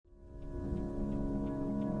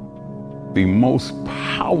the most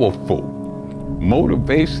powerful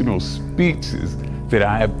motivational speeches that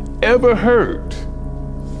I have ever heard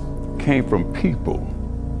came from people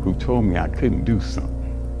who told me I couldn't do something.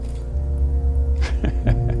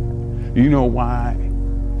 You know why?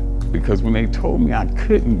 Because when they told me I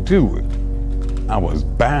couldn't do it, I was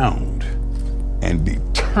bound and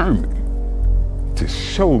determined to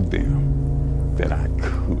show them that I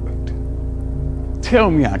could. Tell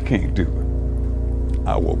me I can't do it.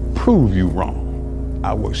 I will prove you wrong.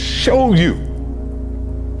 I will show you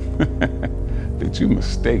that you're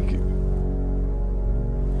mistaken.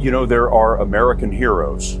 You know, there are American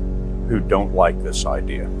heroes who don't like this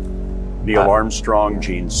idea. Neil Armstrong,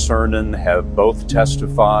 Gene Cernan have both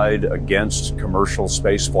testified against commercial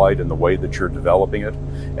spaceflight in the way that you're developing it,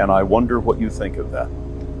 and I wonder what you think of that.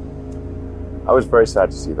 I was very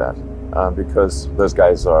sad to see that, because those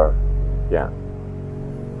guys are,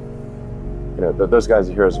 those guys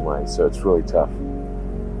are heroes of mine, so it's really tough.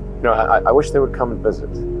 You know, I wish they would come and visit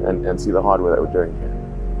and see the hardware that we're doing here.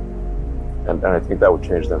 And I think that would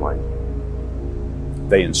change their mind.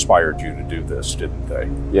 They inspired you to do this, didn't they?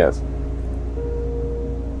 Yes.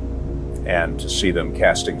 And to see them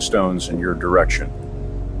casting stones in your direction.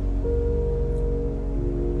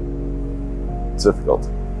 It's difficult.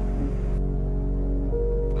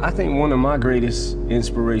 I think one of my greatest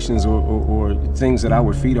inspirations or things that I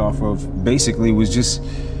would feed off of basically was just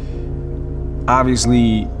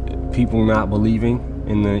obviously people not believing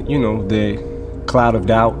in the cloud of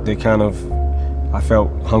doubt that kind of I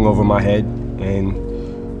felt hung over my head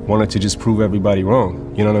and wanted to just prove everybody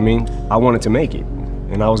wrong. You know what I mean? I wanted to make it,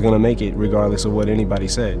 and I was gonna make it regardless of what anybody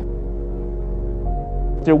said.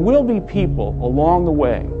 There will be people along the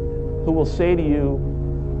way who will say to you,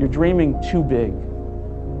 you're dreaming too big.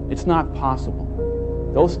 It's not possible.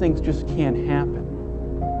 Those things just can't happen.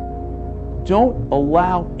 Don't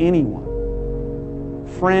allow anyone,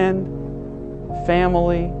 friend,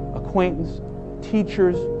 family, acquaintance,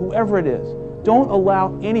 teachers, whoever it is, don't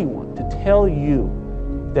allow anyone to tell you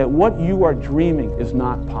that what you are dreaming is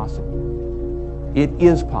not possible. It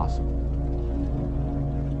is possible.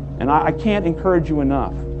 And I can't encourage you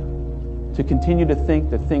enough to continue to think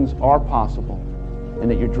that things are possible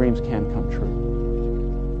and that your dreams can come true.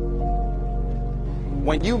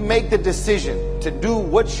 When you make the decision to do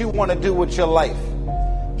what you want to do with your life,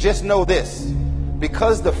 just know this: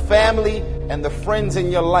 because the family and the friends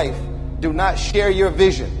in your life do not share your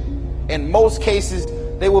vision, in most cases,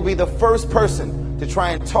 they will be the first person to try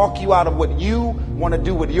and talk you out of what you want to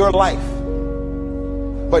do with your life.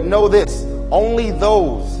 But know this: only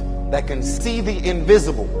those that can see the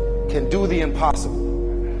invisible can do the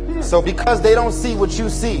impossible. So because they don't see what you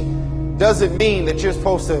see, doesn't mean that you're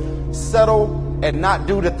supposed to settle and not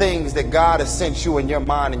do the things that God has sent you in your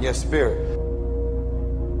mind and your spirit.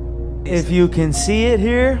 If you can see it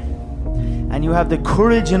here, and you have the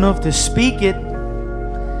courage enough to speak it,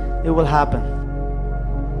 it will happen.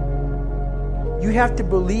 You have to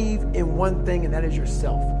believe in one thing, and that is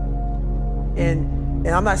yourself. And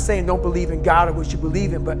I'm not saying don't believe in God or what you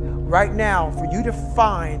believe in, but right now, for you to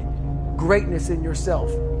find greatness in yourself,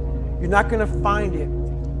 you're not going to find it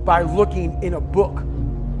by looking in a book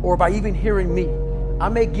or by even hearing me. I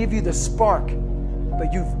may give you the spark,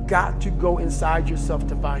 but you've got to go inside yourself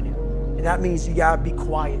to find it. And that means you got to be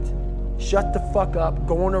quiet. Shut the fuck up,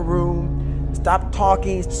 go in a room, stop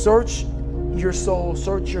talking, search your soul,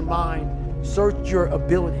 search your mind, search your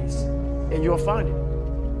abilities, and you'll find it.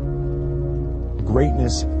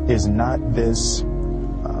 Greatness is not this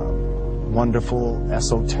wonderful,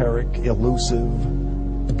 esoteric,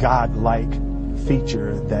 elusive, God-like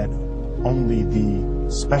feature that only the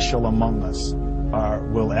special among us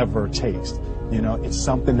will ever taste. You know, it's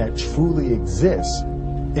something that truly exists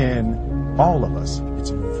in all of us.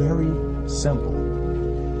 It's very simple.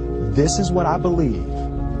 This is what I believe,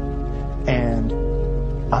 and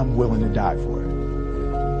I'm willing to die for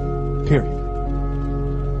it. Period.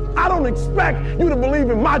 I don't expect you to believe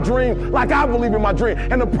in my dream like I believe in my dream.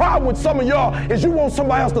 And the problem with some of y'all is you want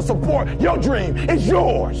somebody else to support your dream. It's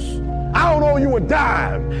yours. I don't owe you a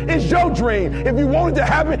dime. It's your dream. If you want it to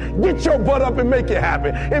happen, get your butt up and make it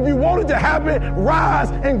happen. If you want it to happen,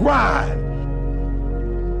 rise and grind.